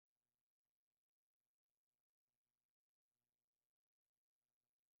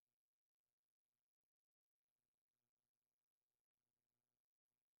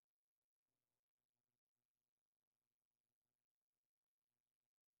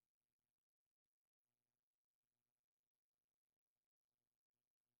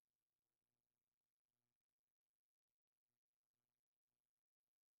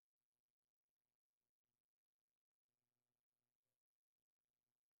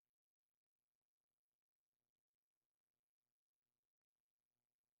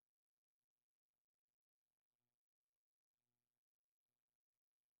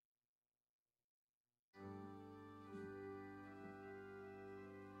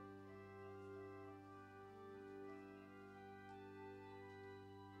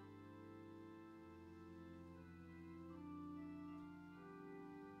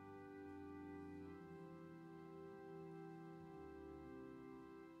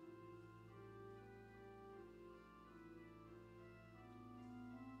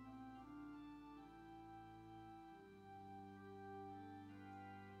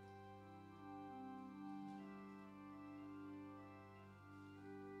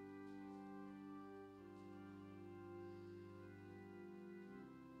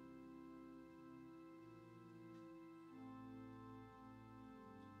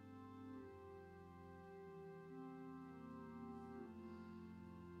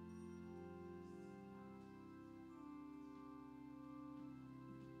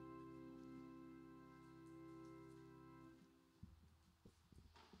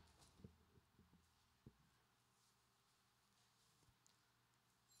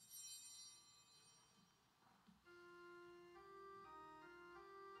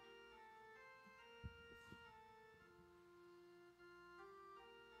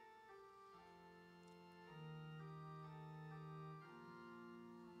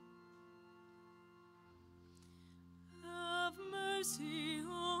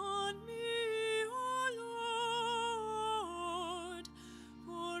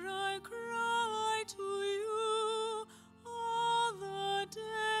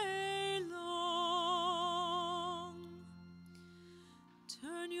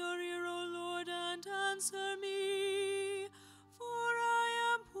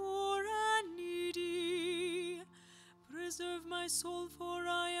soul, for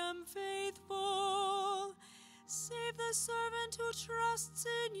I am faithful. Save the servant who trusts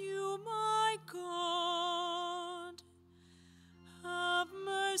in you, my God. Have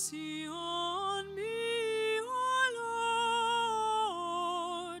mercy on me, O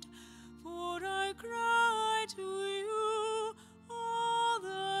Lord, for I cry to you all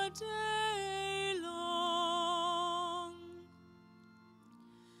the day long.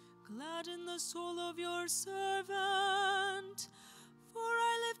 Gladden the soul of your servant, for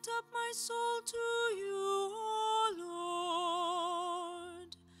I lift up my soul to you, O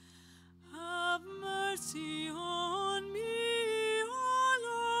Lord. Have mercy on me, O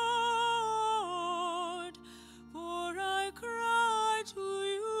Lord, for I cry to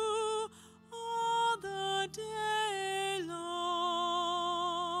you all the day long.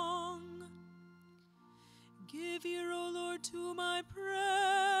 Give ear, O Lord, to my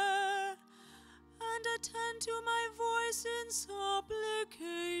prayer, and attend to my voice in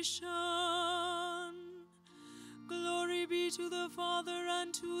supplication. Glory be to the Father,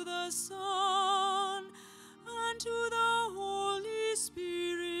 and to the Son, and to the Holy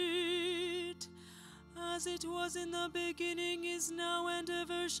Spirit, as it was in the beginning, is now, and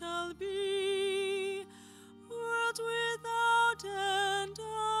ever shall be, world without end.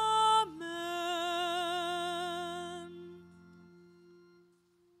 Amen.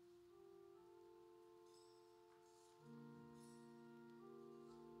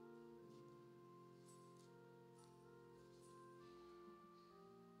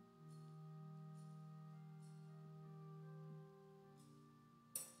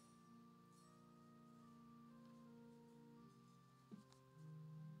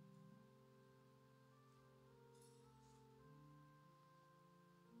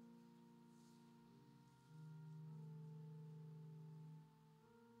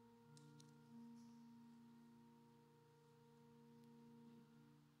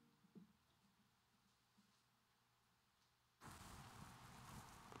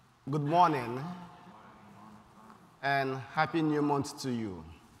 Good morning and happy new month to you.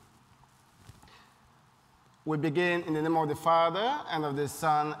 We begin in the name of the Father, and of the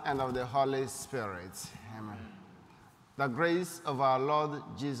Son, and of the Holy Spirit. Amen. The grace of our Lord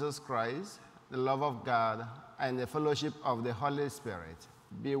Jesus Christ, the love of God, and the fellowship of the Holy Spirit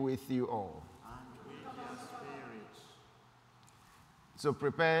be with you all. And with your spirit. To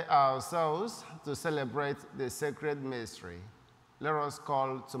prepare ourselves to celebrate the sacred mystery, let us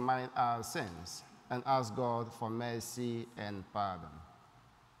call to mind our sins and ask God for mercy and pardon.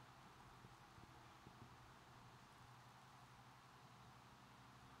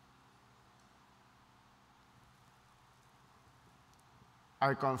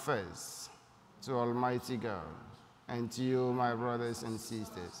 I confess to Almighty God and to you, my brothers and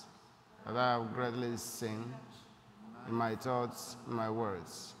sisters, that I have greatly sinned in my thoughts, in my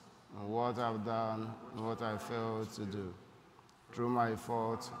words, in what I've done, and what I failed to do. Through my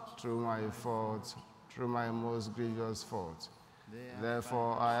fault, through my most grievous fault.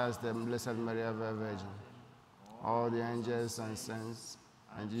 Therefore, I ask the Blessed Mary, ever Virgin, all the angels and saints,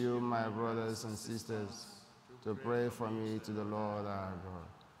 and you, my brothers and sisters, to pray for me to the Lord our God.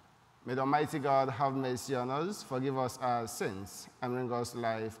 May the Almighty God have mercy on us, forgive us our sins, and bring us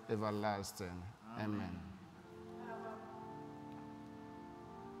life everlasting. Amen.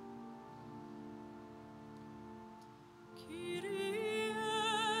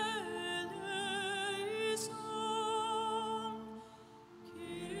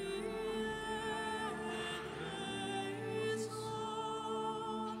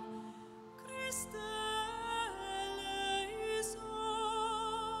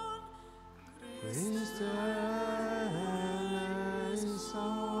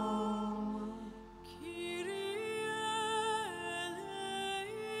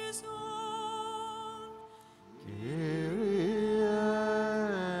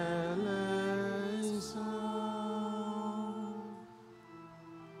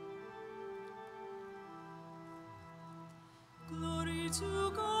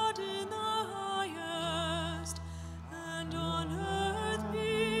 To God in the highest, and on earth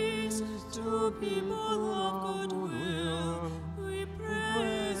peace to people of good will. We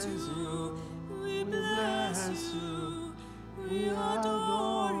praise you, we bless you, we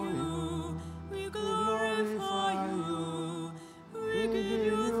adore you, we glorify you, we give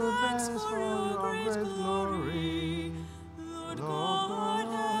you thanks for your great glory. Lord God,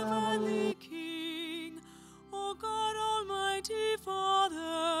 heavenly King, O God, Almighty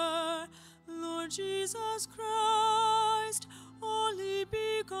Father, Lord Jesus Christ, only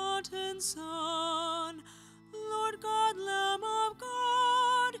begotten Son, Lord God, Lamb of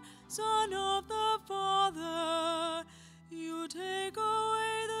God, Son of the Father, you take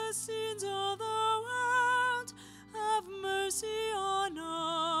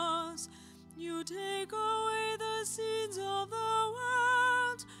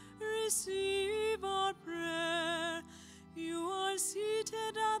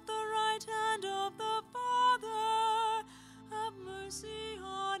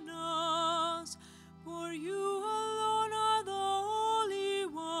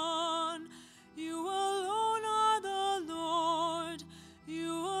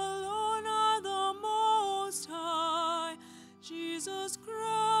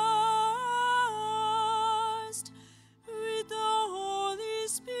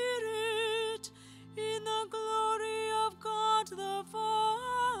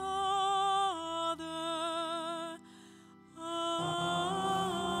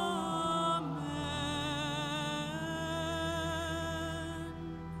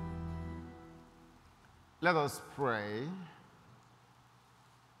Let us pray.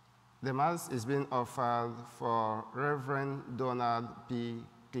 The Mass is being offered for Reverend Donald P.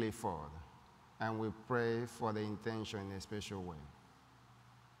 Clifford, and we pray for the intention in a special way.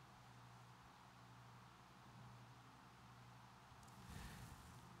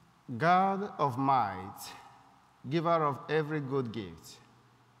 God of might, giver of every good gift,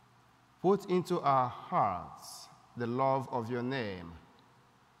 put into our hearts the love of your name,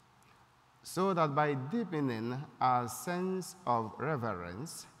 so that by deepening our sense of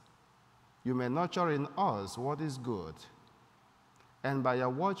reverence, you may nurture in us what is good, and by your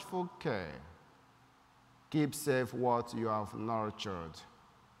watchful care, keep safe what you have nurtured.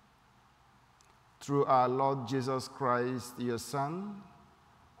 Through our Lord Jesus Christ, your Son,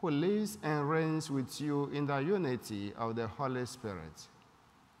 who lives and reigns with you in the unity of the Holy Spirit,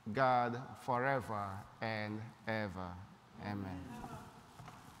 God forever and ever. Amen.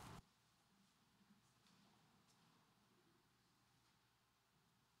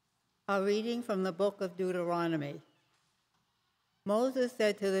 A reading from the book of Deuteronomy. Moses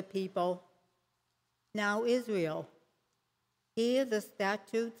said to the people, "Now Israel, hear the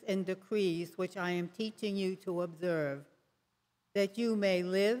statutes and decrees which I am teaching you to observe, that you may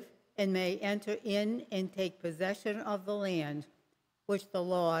live and may enter in and take possession of the land which the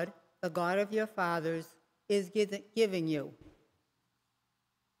Lord, the God of your fathers, is giving you.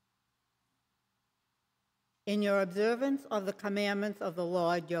 In your observance of the commandments of the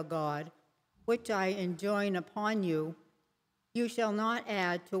Lord your God, which I enjoin upon you, you shall not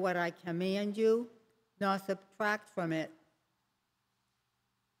add to what I command you, nor subtract from it.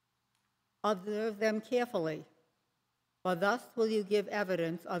 Observe them carefully, for thus will you give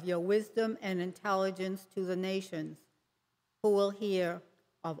evidence of your wisdom and intelligence to the nations, who will hear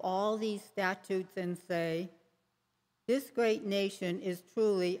of all these statutes and say, 'This great nation is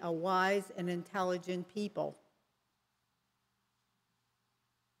truly a wise and intelligent people.'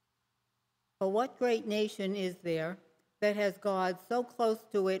 For what great nation is there that has God so close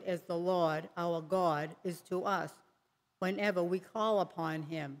to it as the Lord, our God, is to us whenever we call upon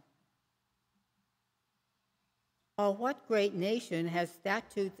him? Or what great nation has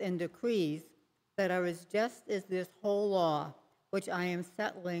statutes and decrees that are as just as this whole law, which I am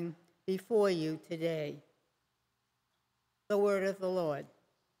settling before you today?" The word of the Lord.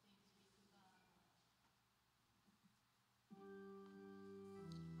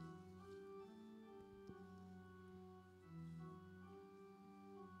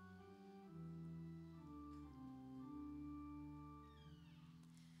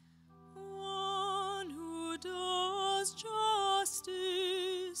 One who does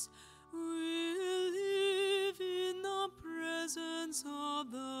justice will live in the presence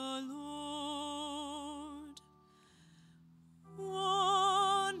of the Lord.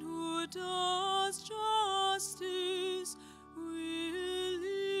 One who does justice will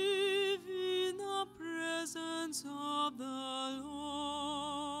live in the presence of the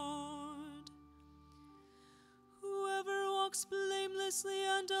Lord. Whoever walks blamelessly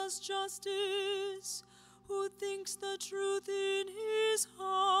and does justice, who thinks the truth in his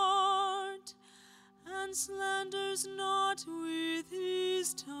heart, and slanders not with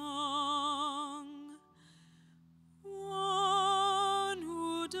his tongue. One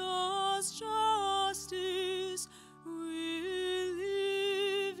who does justice will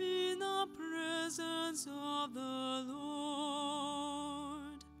live in the presence of the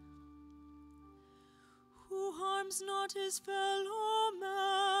Lord. Who harms not his fellow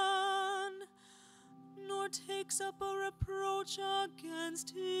man, nor takes up a reproach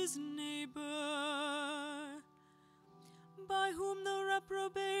against his neighbor, by whom the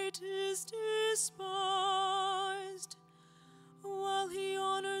reprobate is despised, while he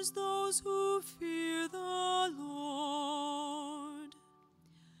honors those who fear the Lord.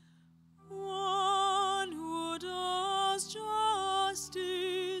 One who does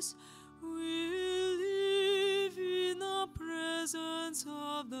justice will live in the presence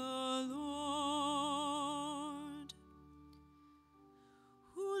of the Lord.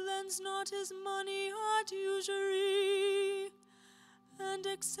 Who lends not his money at usury, and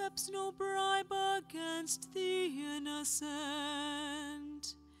accepts no bribe against the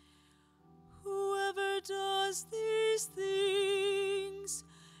innocent. Whoever does these things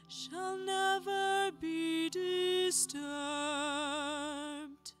shall never be disturbed.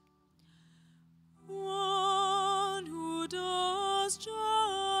 One who does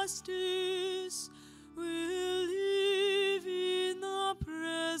justice will live in the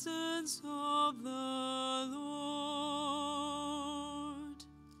presence of the Lord.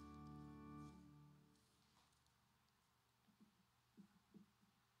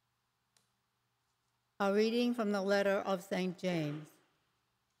 A reading from the letter of St. James.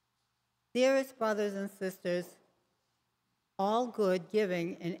 Dearest brothers and sisters, all good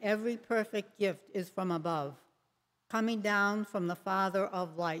giving and every perfect gift is from above, coming down from the Father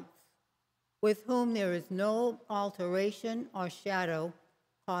of lights, with whom there is no alteration or shadow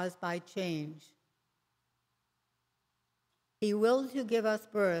caused by change. He willed to give us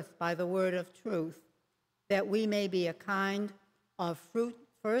birth by the word of truth, that we may be a kind of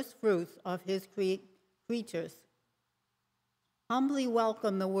first fruits of his creatures. Humbly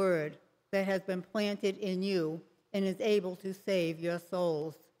welcome the word that has been planted in you and is able to save your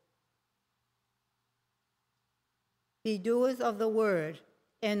souls. Be doers of the word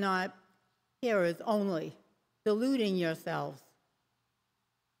and not hearers only, deluding yourselves.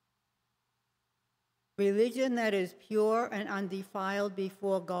 Religion that is pure and undefiled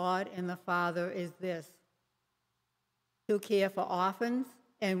before God and the Father is this: to care for orphans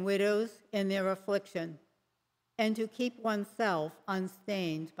and widows in their affliction, and to keep oneself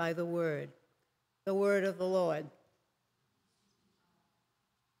unstained by the word of the Lord.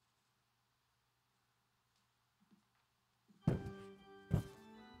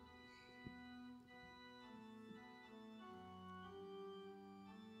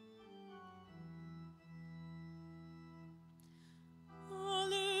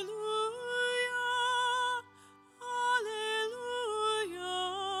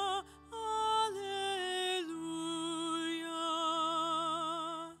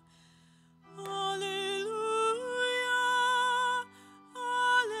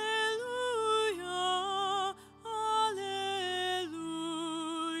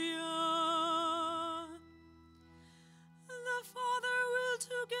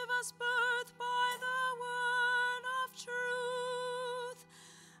 Birth by the word of truth,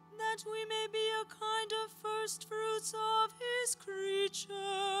 that we may be a kind of first fruits of his creatures.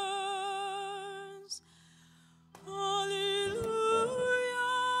 Alleluia,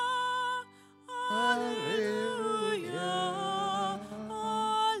 alleluia,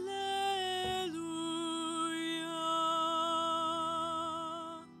 alleluia.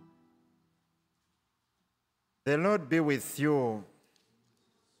 The Lord be with you.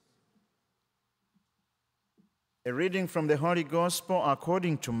 A reading from the Holy Gospel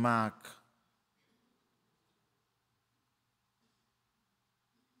according to Mark.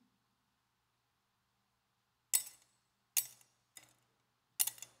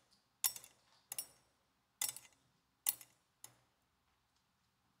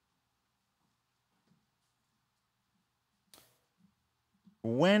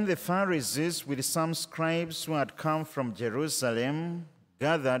 When the Pharisees with some scribes who had come from Jerusalem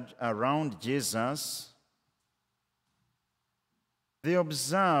gathered around Jesus, they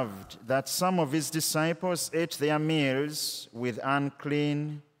observed that some of his disciples ate their meals with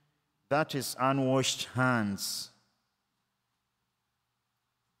unclean, that is, unwashed hands.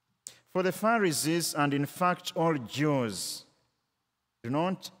 For the Pharisees, and in fact all Jews, do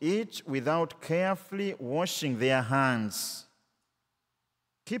not eat without carefully washing their hands,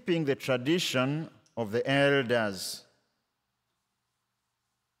 keeping the tradition of the elders.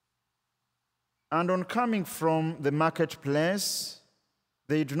 And on coming from the marketplace,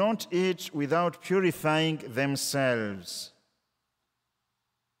 they do not eat without purifying themselves.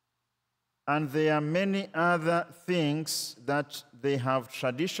 And there are many other things that they have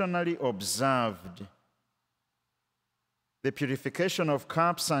traditionally observed: the purification of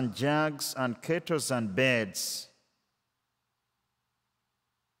cups and jugs and kettles and beds.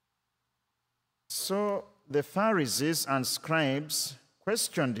 So the Pharisees and scribes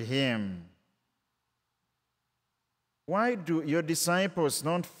questioned him, "Why do your disciples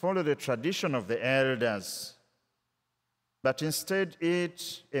not follow the tradition of the elders, but instead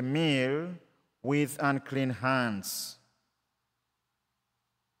eat a meal with unclean hands?"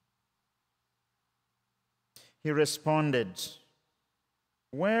 He responded,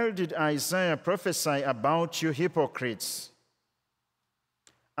 "Well did Isaiah prophesy about you hypocrites.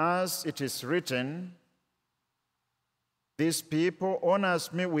 As it is written, 'These people honor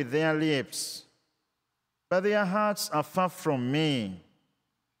me with their lips, but their hearts are far from me.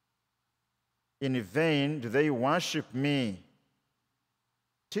 In vain do they worship me,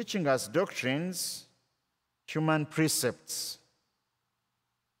 teaching as doctrines human precepts.'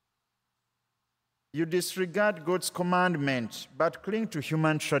 You disregard God's commandment, but cling to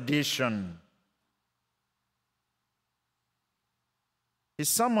human tradition." He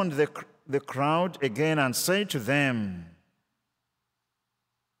summoned the crowd again and said to them,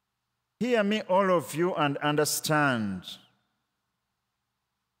 "Hear me, all of you, and understand.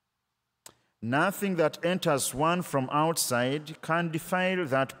 Nothing that enters one from outside can defile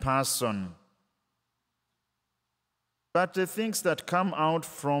that person. But the things that come out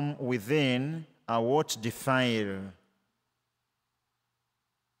from within are what defile.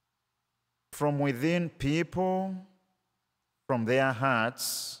 From within people, from their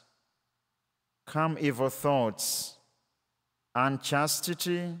hearts, come evil thoughts,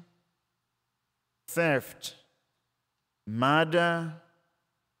 unchastity, theft, murder,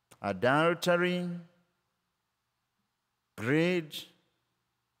 adultery, greed,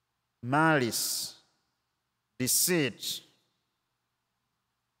 malice, deceit,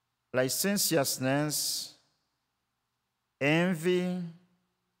 licentiousness, envy,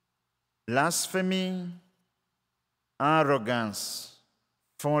 blasphemy, arrogance,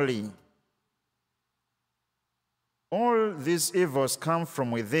 folly. All these evils come from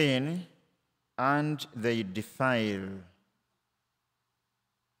within, and they defile.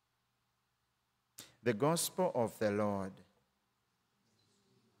 The Gospel of the Lord.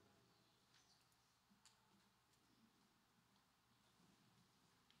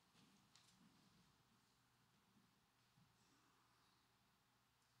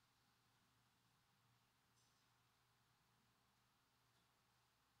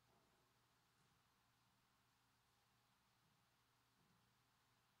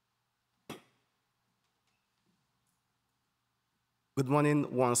 Good morning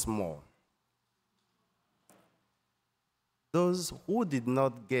once more. Those who did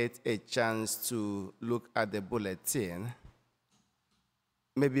not get a chance to look at the bulletin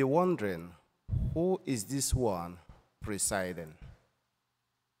may be wondering, who is this one presiding?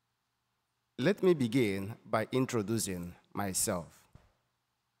 Let me begin by introducing myself.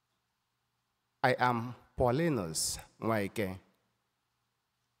 I am Paulinus Mwaike,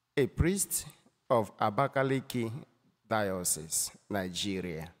 a priest of Abakaliki Diocese,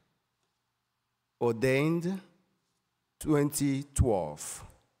 Nigeria, ordained 2012.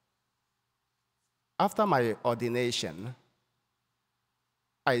 After my ordination,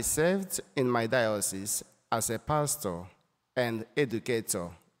 I served in my diocese as a pastor and educator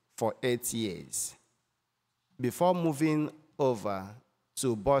for 8 years before moving over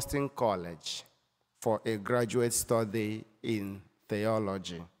to Boston College for a graduate study in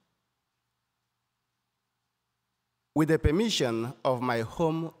theology. With the permission of my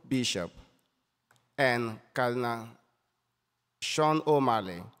home bishop and Cardinal Sean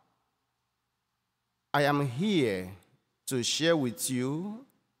O'Malley, I am here to share with you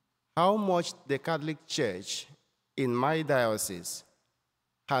how much the Catholic Church in my diocese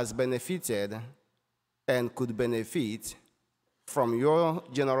has benefited and could benefit from your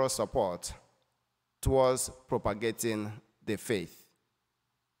generous support towards propagating the faith.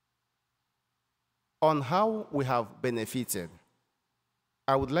 On how we have benefited,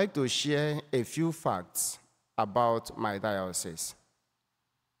 I would like to share a few facts about my diocese.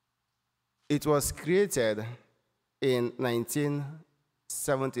 It was created in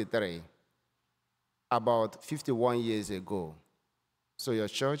 1973, about 51 years ago. So your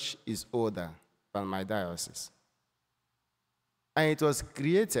church is older than my diocese. And it was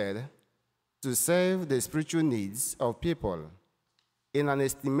created to serve the spiritual needs of people in an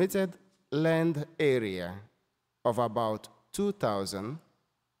estimated land area of about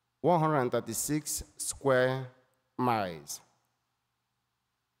 2,136 square miles.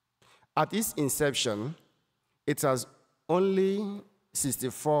 At its inception, it has only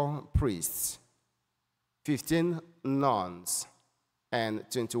 64 priests, 15 nuns, and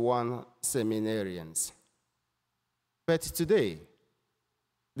 21 seminarians. But today,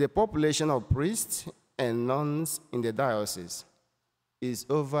 the population of priests and nuns in the diocese is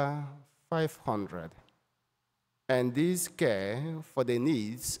over 500, and these care for the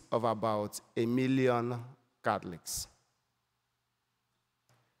needs of about 1 million Catholics.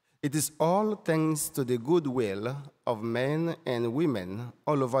 It is all thanks to the goodwill of men and women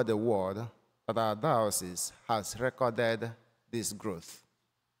all over the world that our diocese has recorded this growth.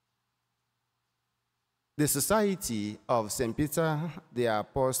 The Society of St. Peter the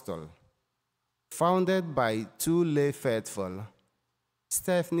Apostle, founded by two lay faithful,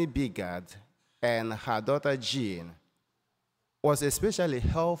 Stephanie Bigard and her daughter Jean, was especially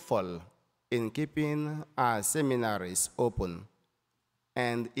helpful in keeping our seminaries open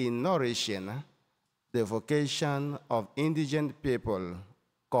and in nourishing the vocation of indigent people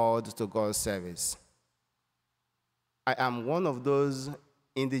called to God's service. I am one of those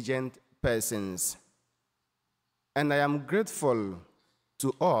indigent persons, and I am grateful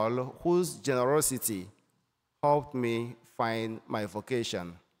to all whose generosity helped me find my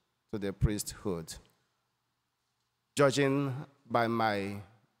vocation to the priesthood. Judging by my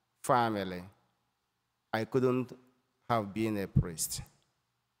family, I couldn't have been a priest.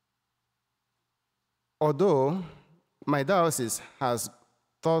 Although My diocese has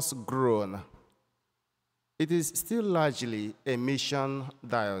thus grown. It is still largely a mission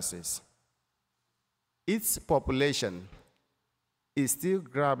diocese. Its population is still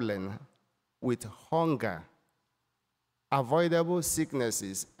grappling with hunger, avoidable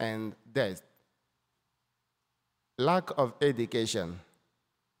sicknesses and death, lack of education,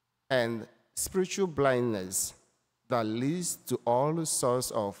 and spiritual blindness that leads to all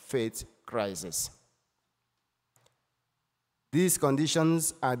sorts of faith crises. These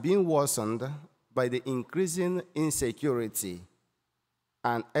conditions are being worsened by the increasing insecurity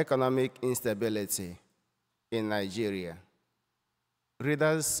and economic instability in Nigeria.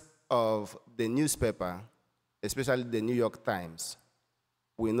 Readers of the newspaper, especially the New York Times,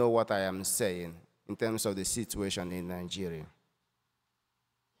 will know what I am saying in terms of the situation in Nigeria.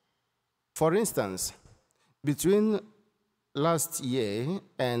 For instance, between last year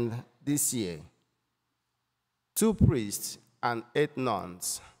and this year, 2 priests and 8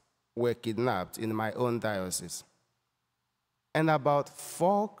 nuns were kidnapped in my own diocese. And about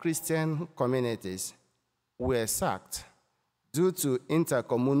 4 Christian communities were sacked due to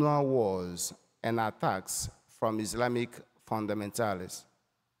intercommunal wars and attacks from Islamic fundamentalists.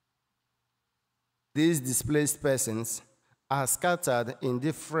 These displaced persons are scattered in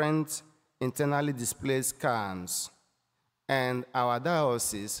different internally displaced camps, and our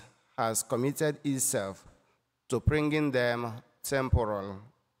diocese has committed itself to bringing them temporal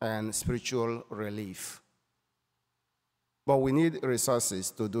and spiritual relief. But we need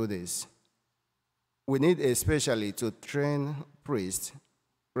resources to do this. We need especially to train priests,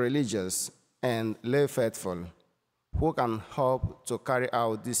 religious, and lay faithful who can help to carry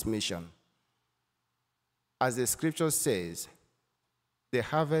out this mission. As the scripture says, the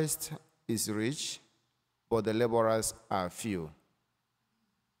harvest is rich, but the laborers are few.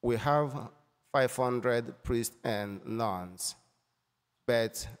 We have 500 priests and nuns,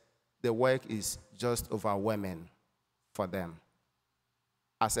 but the work is just overwhelming for them.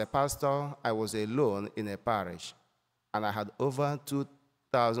 As a pastor, I was alone in a parish, and I had over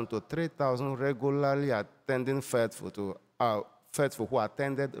 2,000 to 3,000 regularly attending faithful who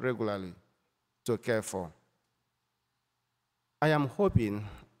attended regularly to care for. I am hoping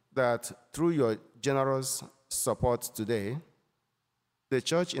that through your generous support today, the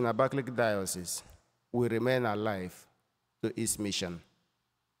church in Abakaliki Diocese will remain alive to its mission.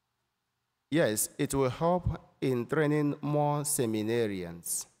 Yes, it will help in training more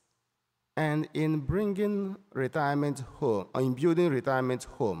seminarians and in bringing retirement home, in building retirement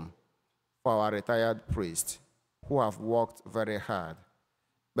home for our retired priests who have worked very hard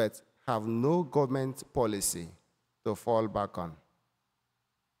but have no government policy to fall back on.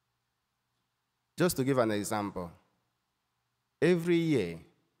 Just to give an example, every year,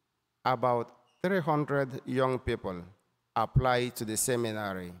 about 300 young people apply to the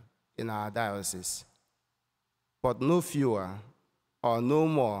seminary in our diocese, but no fewer or no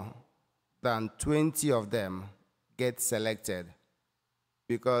more than 20 of them get selected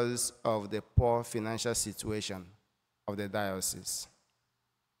because of the poor financial situation of the diocese.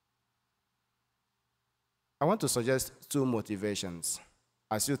 I want to suggest 2 motivations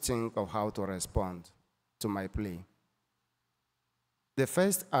as you think of how to respond to my plea. The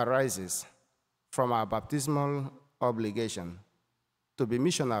first arises from our baptismal obligation to be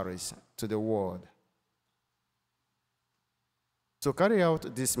missionaries to the world. To carry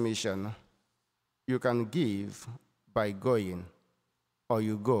out this mission, you can give by going, or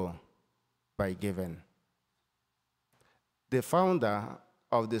you go by giving. The founder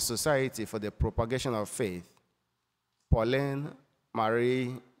of the Society for the Propagation of Faith, Pauline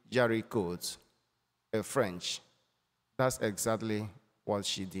Marie Jaricote, a French, that's exactly what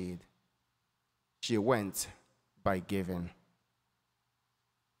she did. She went by giving.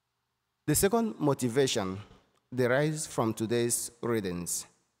 The second motivation derives from today's readings,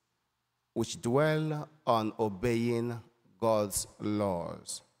 which dwell on obeying God's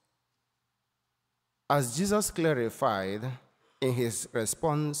laws. As Jesus clarified in his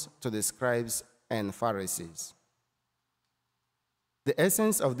response to the scribes and Pharisees, the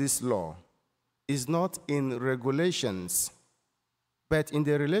essence of this law is not in regulations, but in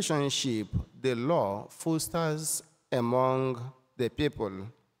the relationship the law fosters among the people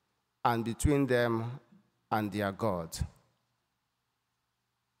and between them and their God.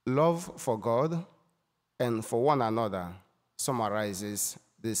 Love for God and for one another summarizes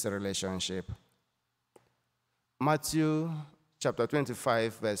this relationship. Matthew chapter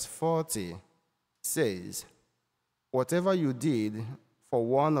 25, verse 40 says, "Whatever you did for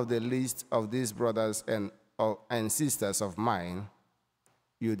one of the least of these brothers and sisters of mine,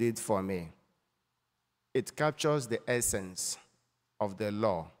 you did for me." It captures the essence of the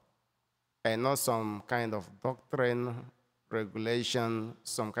law and not some kind of doctrine, regulation,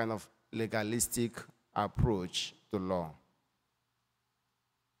 some kind of legalistic approach to law.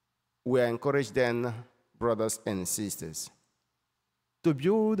 We encourage then, brothers and sisters, to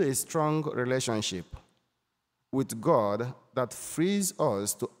build a strong relationship with God that frees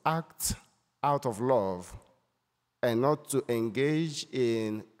us to act out of love and not to engage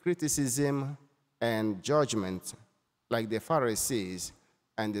in criticism and judgment like the Pharisees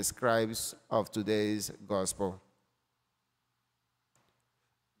and the scribes of today's gospel.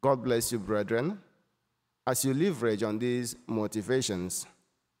 God bless you, brethren, as you leverage on these motivations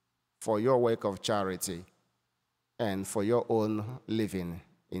for your work of charity and for your own living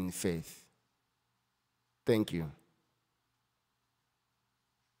in faith. Thank you.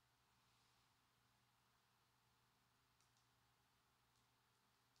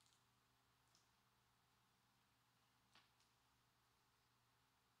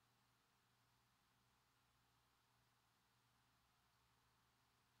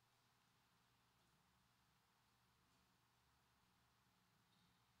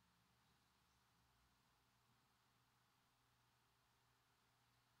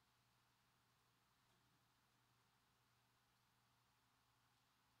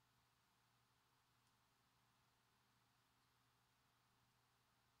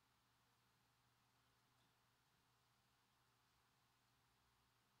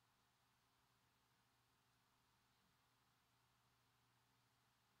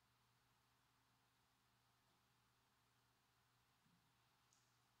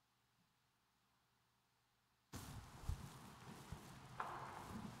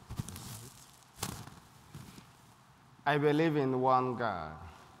 I believe in one God,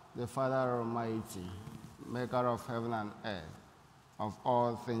 the Father Almighty, maker of heaven and earth, of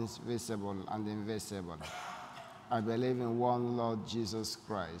all things visible and invisible. I believe in one Lord Jesus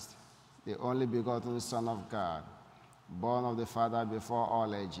Christ, the only begotten Son of God, born of the Father before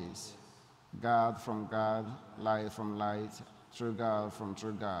all ages, God from God, light from light, true God from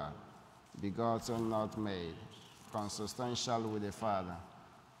true God, begotten, not made, consubstantial with the Father.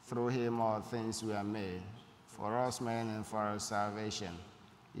 Through him all things were made. For us men and for our salvation,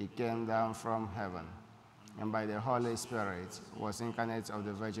 he came down from heaven, and by the Holy Spirit was incarnate of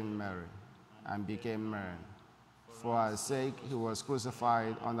the Virgin Mary, and became man. For our sake he was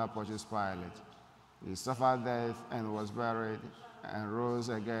crucified under Pontius Pilate. He suffered death and was buried, and rose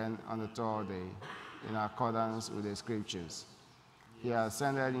again on the third day, in accordance with the Scriptures. He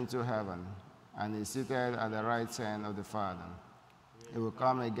ascended into heaven, and is seated at the right hand of the Father. He will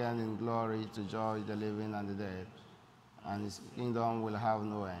come again in glory to judge the living and the dead, and his kingdom will have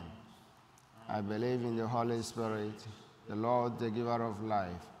no end. I believe in the Holy Spirit, the Lord, the giver of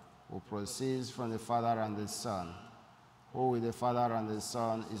life, who proceeds from the Father and the Son, who with the Father and the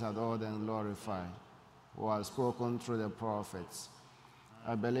Son is adored and glorified, who has spoken through the prophets.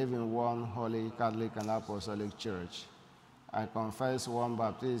 I believe in one holy Catholic and Apostolic Church. I confess one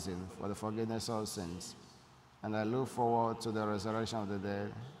baptism for the forgiveness of sins, and I look forward to the resurrection of the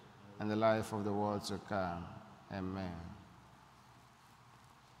dead and the life of the world to come. Amen.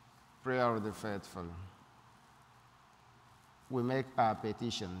 Prayer of the faithful. We make our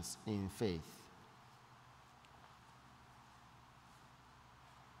petitions in faith.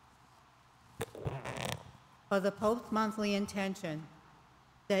 For the Pope's monthly intention,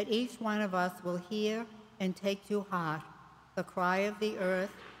 that each one of us will hear and take to heart the cry of the earth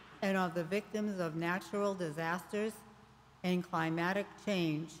and of the victims of natural disasters and climatic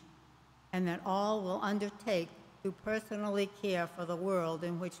change, and that all will undertake to personally care for the world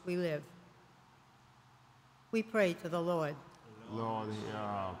in which we live. We pray to the Lord. Lord, hear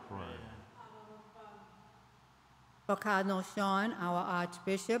our prayer. For Cardinal Sean, our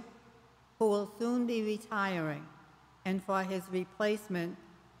Archbishop, who will soon be retiring, and for his replacement,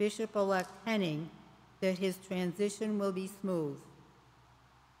 Bishop-elect Henning, that his transition will be smooth.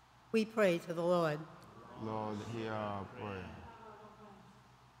 We pray to the Lord. Lord, hear our prayer.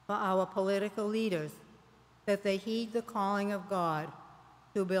 For our political leaders, that they heed the calling of God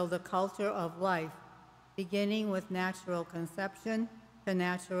to build a culture of life, beginning with natural conception to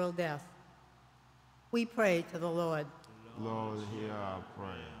natural death. We pray to the Lord. Lord, hear our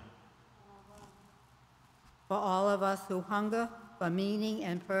prayer. For all of us who hunger for meaning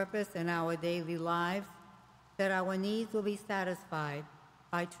and purpose in our daily lives, that our needs will be satisfied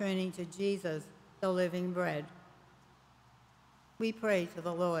by turning to Jesus, the living bread. We pray to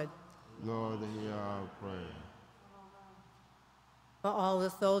the Lord. Lord, hear our prayer. For all the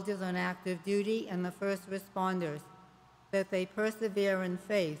soldiers on active duty and the first responders, that they persevere in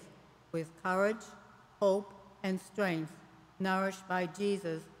faith with courage, compassion, and compassion. We pray to the Lord. Lord, hear our prayer. For all the soldiers on active duty and the first responders, that they persevere in faith with courage, compassion, and compassion. We pray to the Lord. Lord, hear our prayer. For all the soldiers on active duty and the first responders, that they persevere in faith hope, and strength, nourished by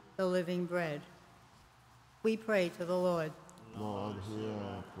Jesus, the living bread. We pray to the Lord. Lord, hear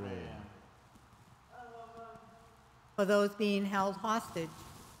our prayer. For those being held hostage,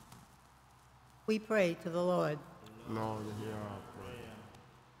 we pray to the Lord. Lord, hear our prayer.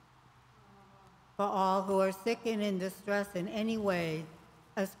 For all who are sick and in distress in any way,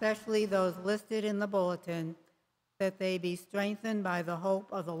 especially those listed in the bulletin, that they be strengthened by the hope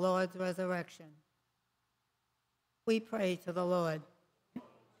of the Lord's resurrection. We pray to the Lord.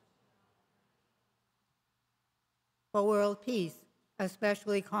 For world peace,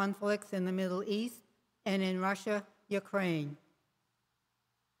 especially conflicts in the Middle East and in Russia, Ukraine,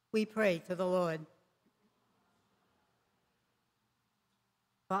 we pray to the Lord.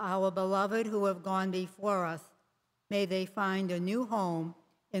 For our beloved who have gone before us, may they find a new home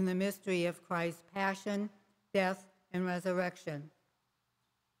in the mystery of Christ's passion, death, and resurrection.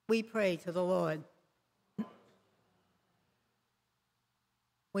 We pray to the Lord.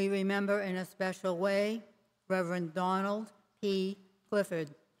 We remember in a special way Reverend Donald P. Clifford,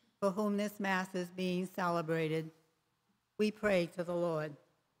 for whom this Mass is being celebrated. We pray to the Lord.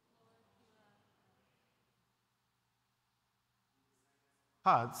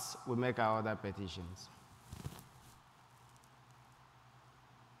 Hearts will make our other petitions.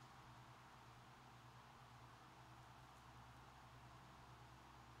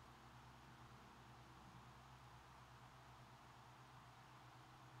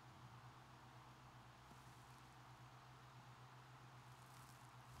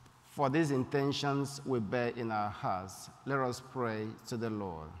 For these intentions we bear in our hearts, let us pray to the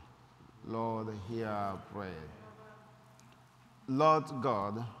Lord. Lord, hear our prayer. Lord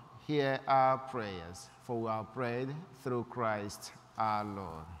God, hear our prayers, for we are prayed through Christ our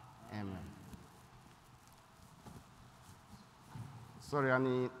Lord. Amen. Sorry,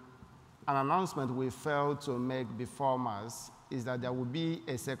 an announcement we failed to make before Mass is that there will be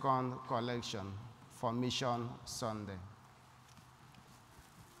a second collection for Mission Sunday.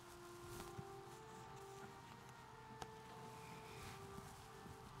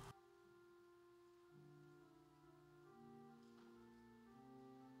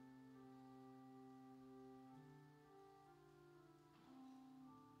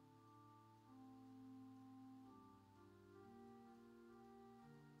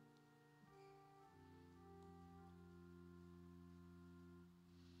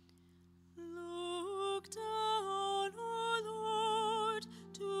 Look down, O Lord,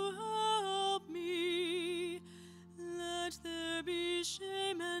 to help me. Let there be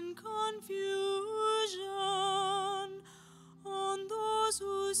shame and confusion on those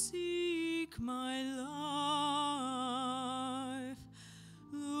who seek my life.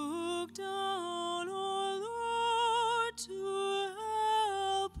 Look down, O Lord, to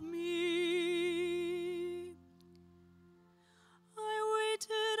help me.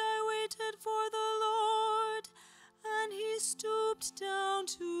 I waited for the Lord, and he stooped down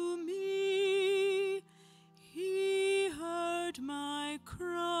to me. He heard my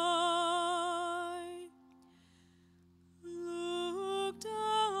cry. Look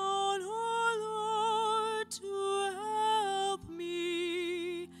down, O Lord, to help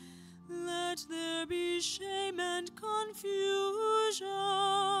me. Let there be shame and confusion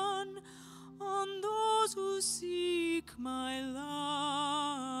on those who seek my life.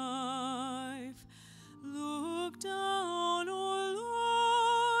 Look down, O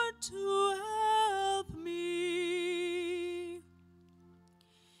Lord, to help me.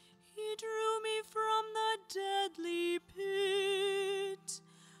 He drew me from the deadly pit,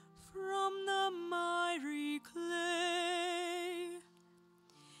 from the miry clay.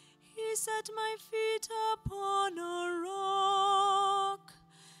 He set my feet upon a rock,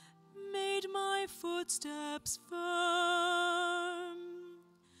 made my footsteps firm.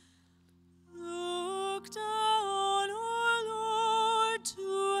 Look down, O Lord,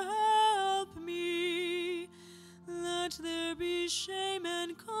 to help me. Let there be shame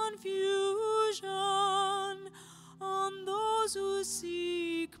and confusion on those who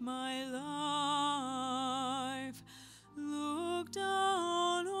seek my life. Look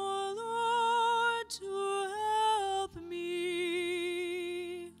down, O Lord, to help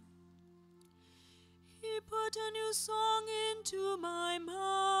me. He put a new song into my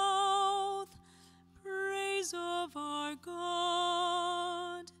mouth, praise of our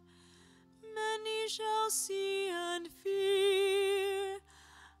God. Many shall see and fear,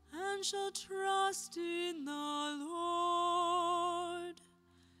 and shall trust in the Lord.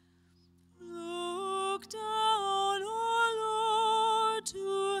 Look down, O Lord,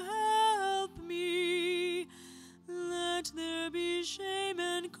 to help me. Let there be shame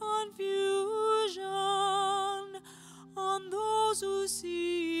and confusion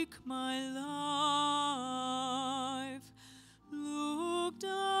my life. Look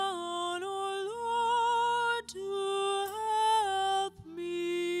down, O Lord, to help me.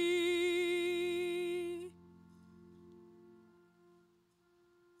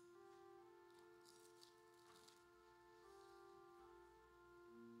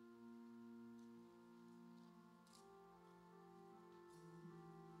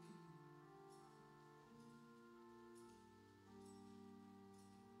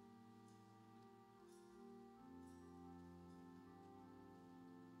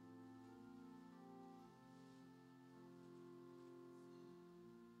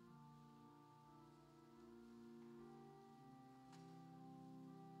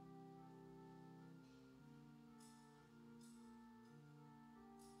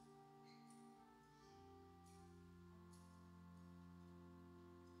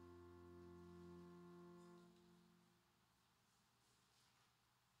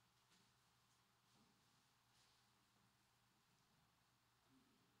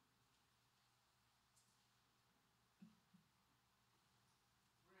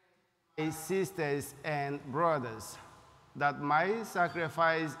 Sisters and brothers, that my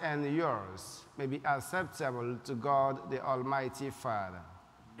sacrifice and yours may be acceptable to God the Almighty Father.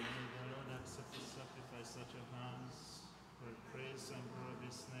 May the Lord accept the sacrifice at your hands for the praise and glory of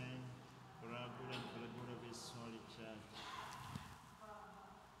his name, for our good and for the good of his holy church.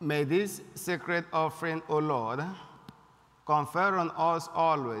 May this sacred offering, O Lord, confer on us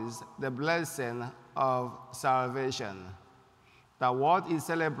always the blessing of salvation, that what it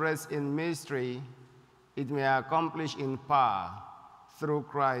celebrates in mystery, it may accomplish in power through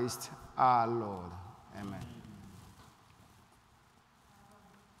Christ our Lord. Amen.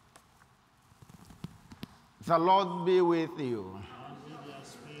 The Lord be with you. And with your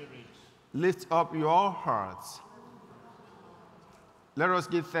spirit. Lift up your hearts. Let us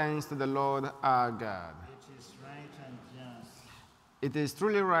give thanks to the Lord our God. It is right and just. It is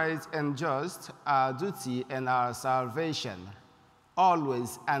truly right and just, our duty and our salvation,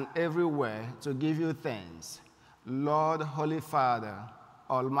 always and everywhere to give you thanks, Lord, Holy Father,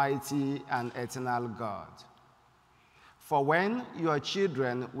 Almighty and eternal God. For when your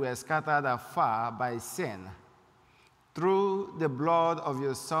children were scattered afar by sin, through the blood of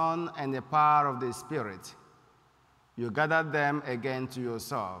your Son and the power of the Spirit, you gathered them again to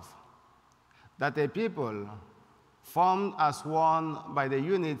yourself, that a people formed as one by the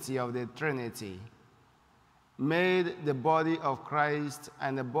unity of the Trinity, made the body of Christ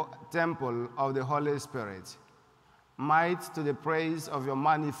and the temple of the Holy Spirit, might to the praise of your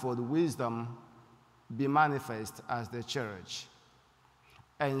manifold wisdom be manifest as the church.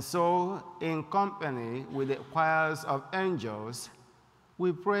 And so, in company with the choirs of angels,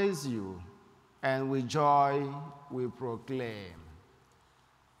 we praise you, and with joy we proclaim.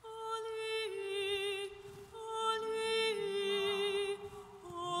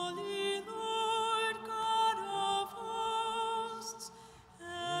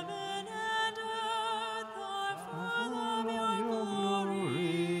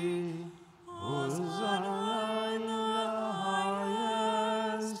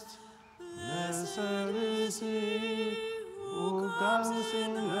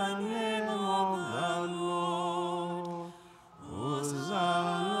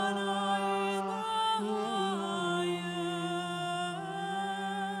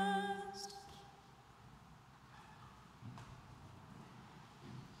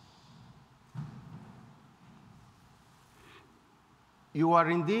 You are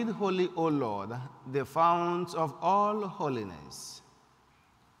indeed holy, O Lord, the fount of all holiness.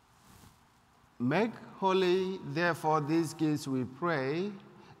 Make holy, therefore, these gifts, we pray,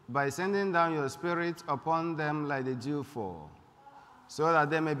 by sending down your Spirit upon them like the dewfall, so that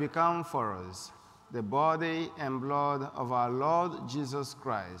they may become for us the body and blood of our Lord Jesus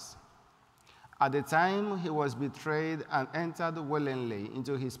Christ. At the time he was betrayed and entered willingly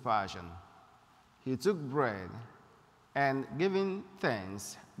into his passion, he took bread, and giving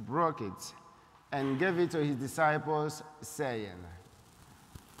thanks, broke it, and gave it to his disciples, saying,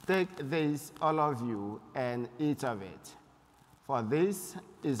 "Take this, all of you, and eat of it, for this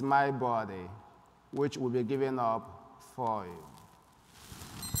is my body, which will be given up for you."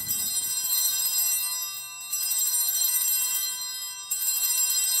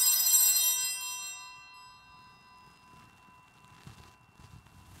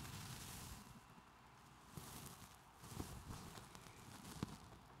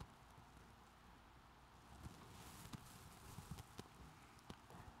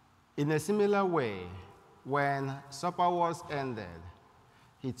 In a similar way, when supper was ended,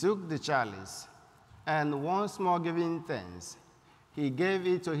 he took the chalice, and once more giving thanks, He gave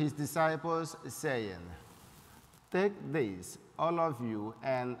it to his disciples, saying, "Take this, all of you,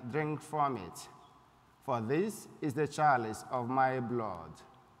 and drink from it, for this is the chalice of my blood,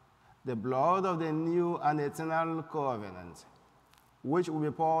 the blood of the new and eternal covenant, which will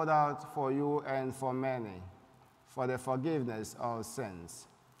be poured out for you and for many, for the forgiveness of sins.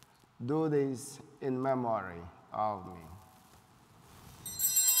 Do this in memory of me."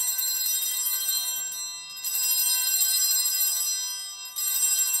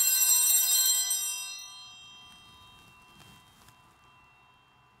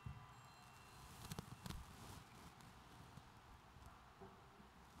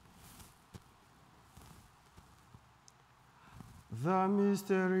 The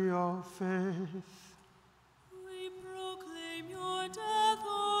mystery of faith. We proclaim your death,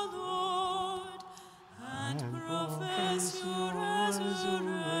 O Lord, and profess your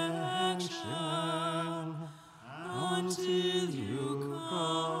resurrection until you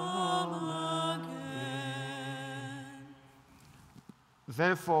come again.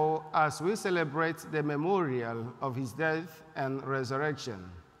 Therefore, as we celebrate the memorial of his death and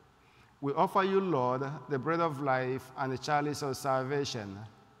resurrection, we offer you, Lord, the bread of life and the chalice of salvation,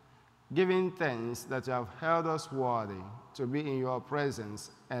 giving thanks that you have held us worthy to be in your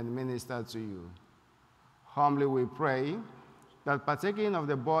presence and minister to you. Humbly we pray that partaking of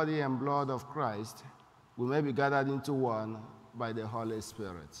the body and blood of Christ, we may be gathered into one by the Holy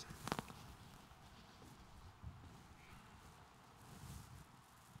Spirit.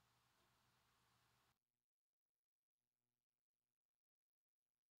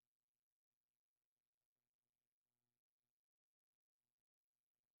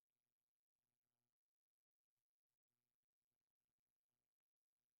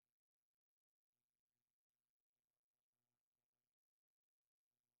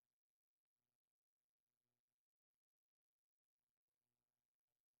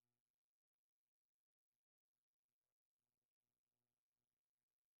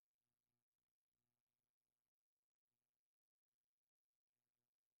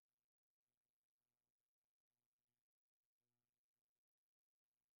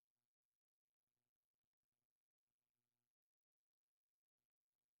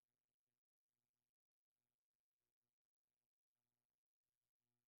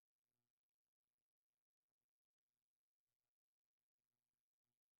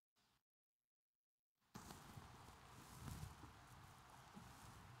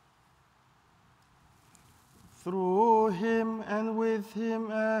 Through him and with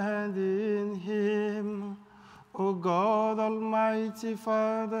him and in him, O God, Almighty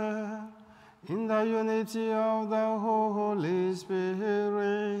Father, in the unity of the Holy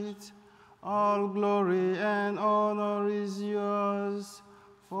Spirit, all glory and honor is yours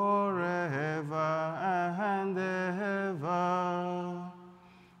forever and ever.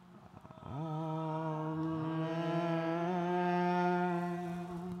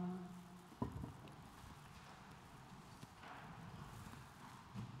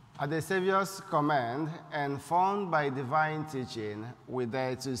 At the Savior's command, and formed by divine teaching, we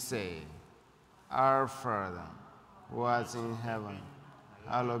dare to say, Our Father, who art in heaven,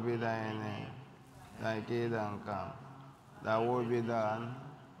 hallowed be thy name. Thy kingdom come, thy will be done,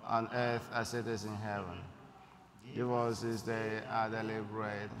 on earth as it is in heaven. Give us this day our daily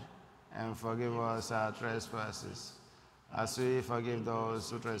bread, and forgive us our trespasses, as we forgive those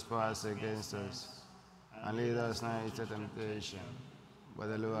who trespass against us. And lead us not into temptation, but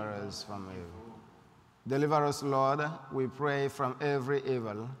deliver us from evil. Deliver us, Lord, we pray, from every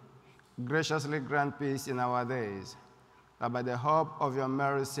evil. Graciously grant peace in our days, that by the hope of your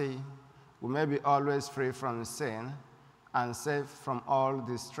mercy we may be always free from sin and safe from all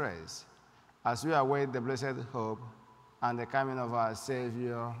distress, as we await the blessed hope and the coming of our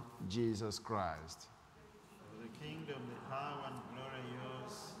Savior, Jesus Christ. For the kingdom, the power, and glory are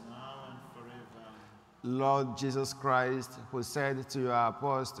yours, now and forever. Lord Jesus Christ, who said to your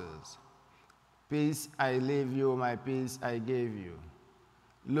apostles, Peace I leave you, my peace I give you.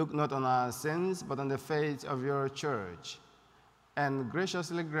 Look not on our sins, but on the faith of your church, and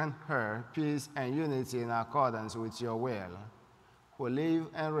graciously grant her peace and unity in accordance with your will, who live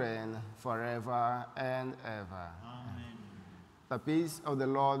and reign forever and ever. Amen. The peace of the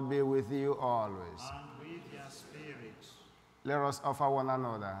Lord be with you always. And with your spirit. Let us offer one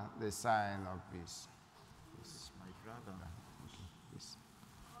another the sign of peace. My brother. Peace.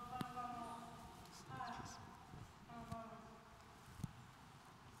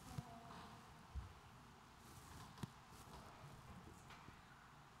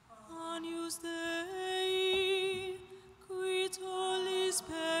 Agnus Dei, qui tollis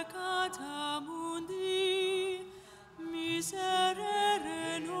peccata mundi, miserere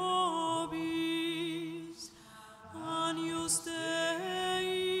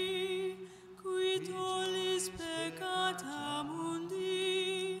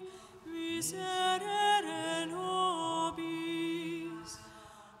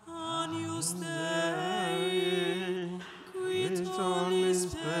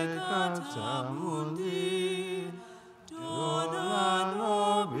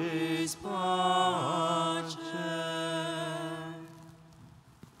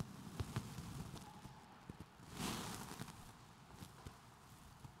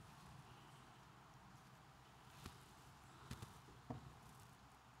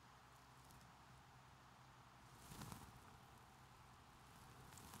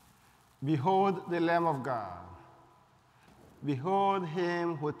Behold the Lamb of God. Behold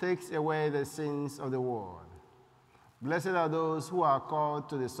him who takes away the sins of the world. Blessed are those who are called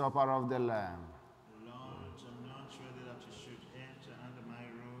to the supper of the Lamb. Lord, I'm not worthy that you should enter under my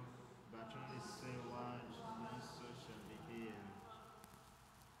roof, but only say a word, and my soul shall be healed.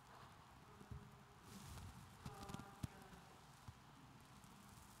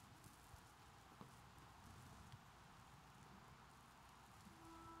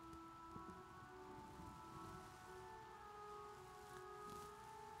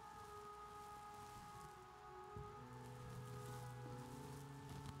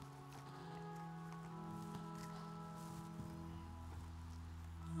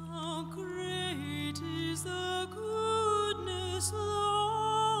 How great is the goodness,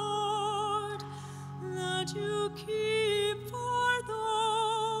 Lord, that you keep for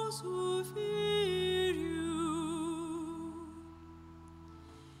those who fear you.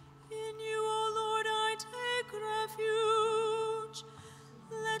 In you, O Lord, I take refuge.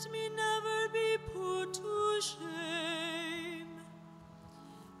 Let me never be put to shame.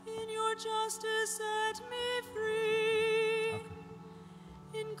 In your justice, set me free.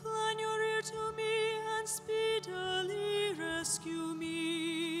 Incline your ear to me and speedily rescue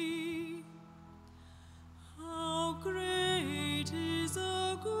me. How great is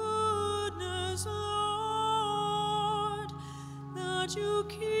the goodness, Lord, that you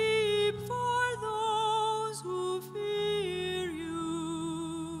keep for those who fear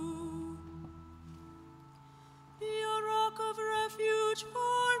you. Be a rock of refuge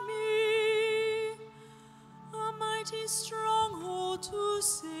for me, a mighty stronghold to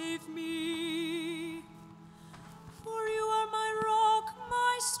save me. For you are my rock,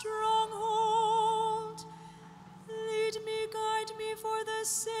 my stronghold. Lead me, guide me for the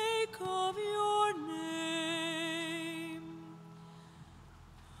sake of your name.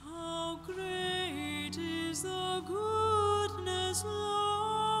 How great is the goodness,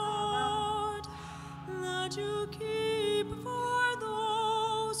 Lord, that you keep for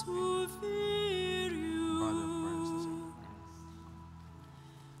those who fear you.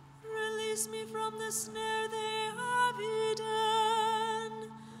 Release me from the snare they have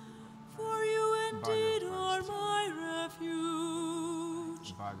hidden, for you indeed are my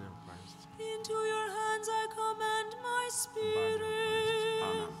refuge. Body of Christ. Into your hands I commend my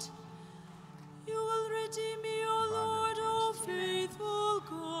spirit. You will redeem me, O Lord, O faithful Body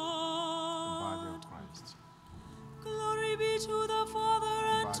God. of Christ. Glory be to the Father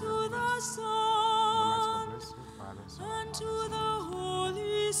and Body to of the Christ. Son Bless you, Father, Son, and to Holy the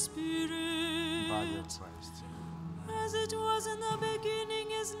Holy Spirit. Body of Spirit, Christ. as it was in the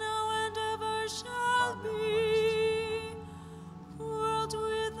beginning, is now, and ever shall Body of be, world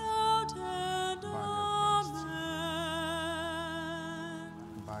without end. Body of Christ.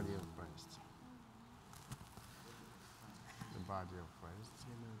 Amen. Body of Christ. The body of Christ.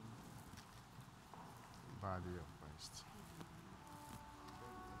 Body of Christ.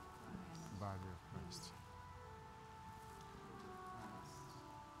 Body of Christ.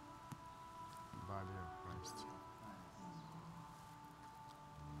 Body of Christ.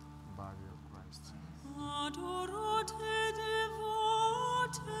 Body of Christ. Adorote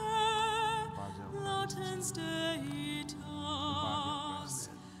devote, Body of latens Christ. deitas,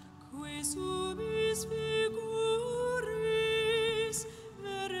 qui subis figuris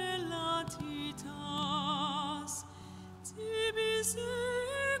vere latitas, tibi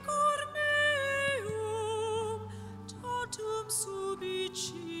secur meum totum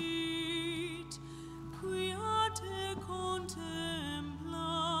subicit, quia te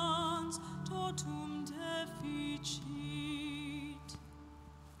contemplans totum deficit.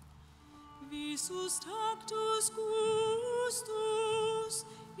 Visus tactus gustus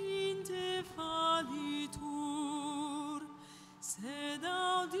in te fallitur, sed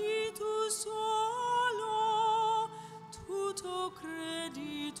auditus solo tuto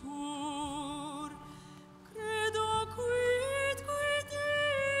creditur. Credo quid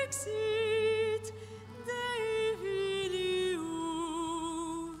dixit Dei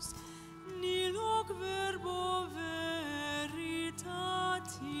filius, nil hoc verbo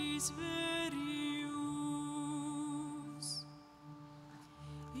veritatis verius.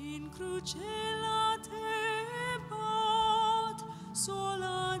 In cruce latebat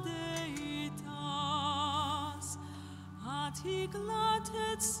sola Deitas, athic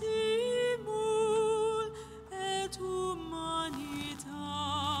latet simul et humanitas,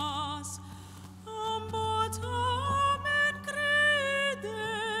 ambo tamen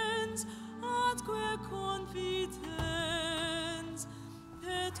credens, atque confitens,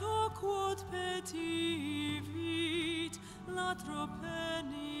 peto quod petivit latro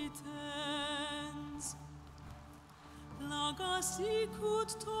penitens. penitens. Plaga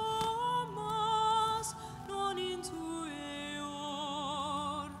sicut Thomas, non intueor,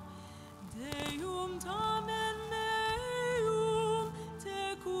 Deum tamen meum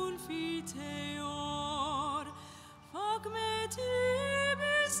te confiteor, fac me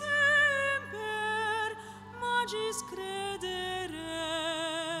tibi semper magis credere,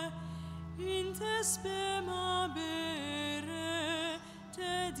 in te spema bere,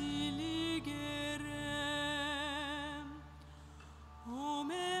 te diligere. O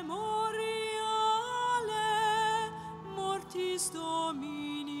memoriale mortis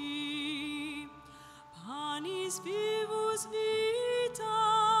Domini, panis vivus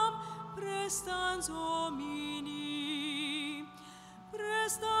vitam prestans homini,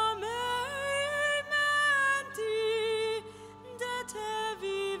 presta mei menti de te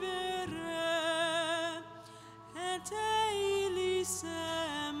vivere, et te illi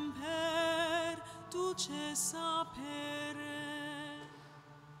semper dulce sapere.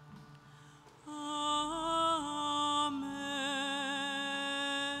 Amen.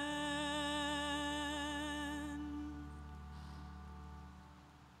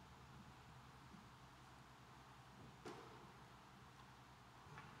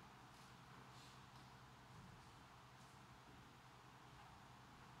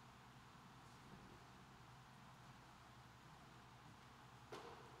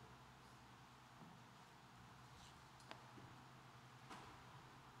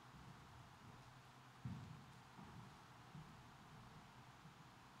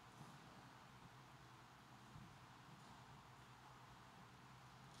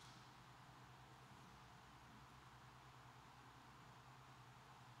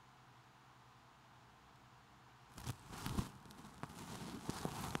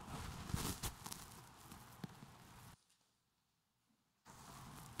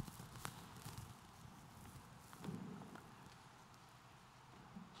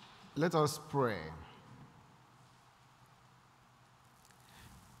 Let us pray.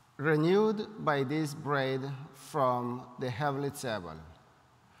 Renewed by this bread from the heavenly table,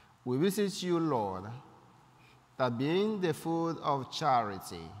 we beseech you, Lord, that being the food of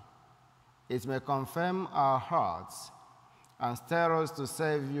charity, it may confirm our hearts and stir us to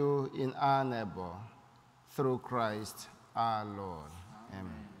serve you in our neighbor, through Christ our Lord.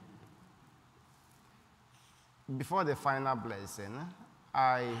 Amen. Before the final blessing,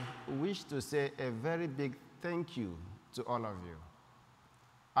 I wish to say a very big thank you to all of you.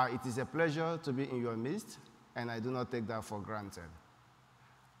 It is a pleasure to be in your midst, and I do not take that for granted.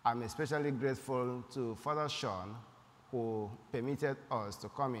 I'm especially grateful to Father Sean, who permitted us to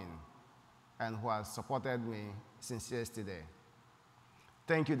come in and who has supported me since yesterday.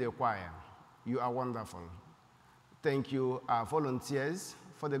 Thank you, the choir. You are wonderful. Thank you, our volunteers,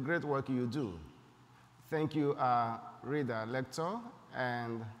 for the great work you do. Thank you, our reader, lector,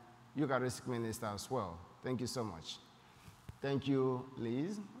 and Eucharistic minister as well. Thank you so much. Thank you,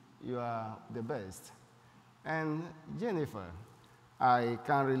 Liz. You are the best. And Jennifer, I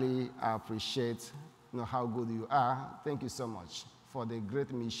can really appreciate how good you are. Thank you so much for the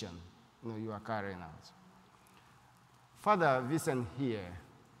great mission you are carrying out. Father Vincent here,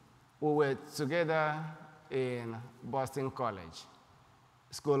 we were together in Boston College,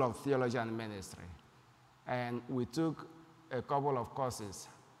 School of Theology and Ministry, and we took a couple of courses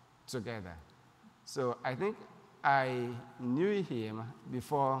together. So I think I knew him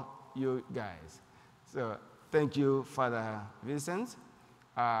before you guys. So thank you, Father Vincent.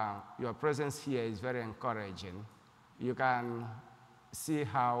 Your presence here is very encouraging. You can see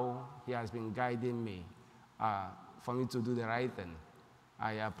how he has been guiding me for me to do the right thing.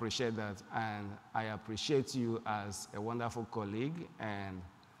 I appreciate that, and I appreciate you as a wonderful colleague and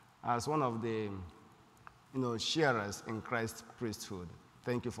as one of the sharers in Christ's priesthood.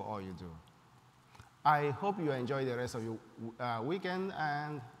 Thank you for all you do. I hope you enjoy the rest of your weekend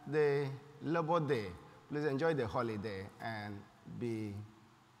and the Labor Day. Please enjoy the holiday and be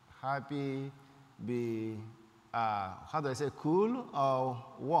happy, be, how do I say, cool or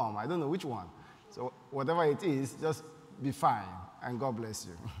warm? I don't know which one. So whatever it is, just be fine, and God bless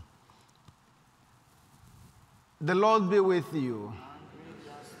you. The Lord be with you.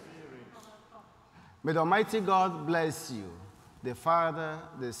 May the Almighty God bless you, the Father,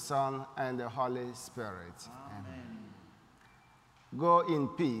 the Son, and the Holy Spirit. Amen. Go in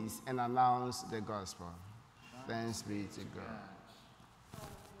peace and announce the gospel. Thanks be to God.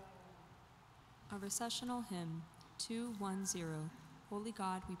 A recessional hymn, 210. Holy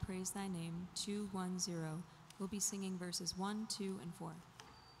God, we praise thy name, 210. We'll be singing verses 1, 2, and 4.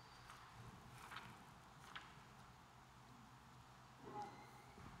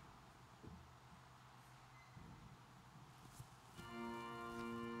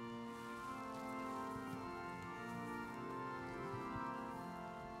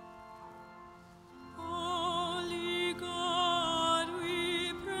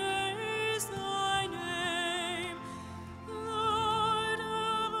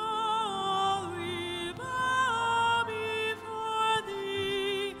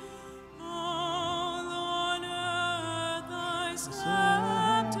 So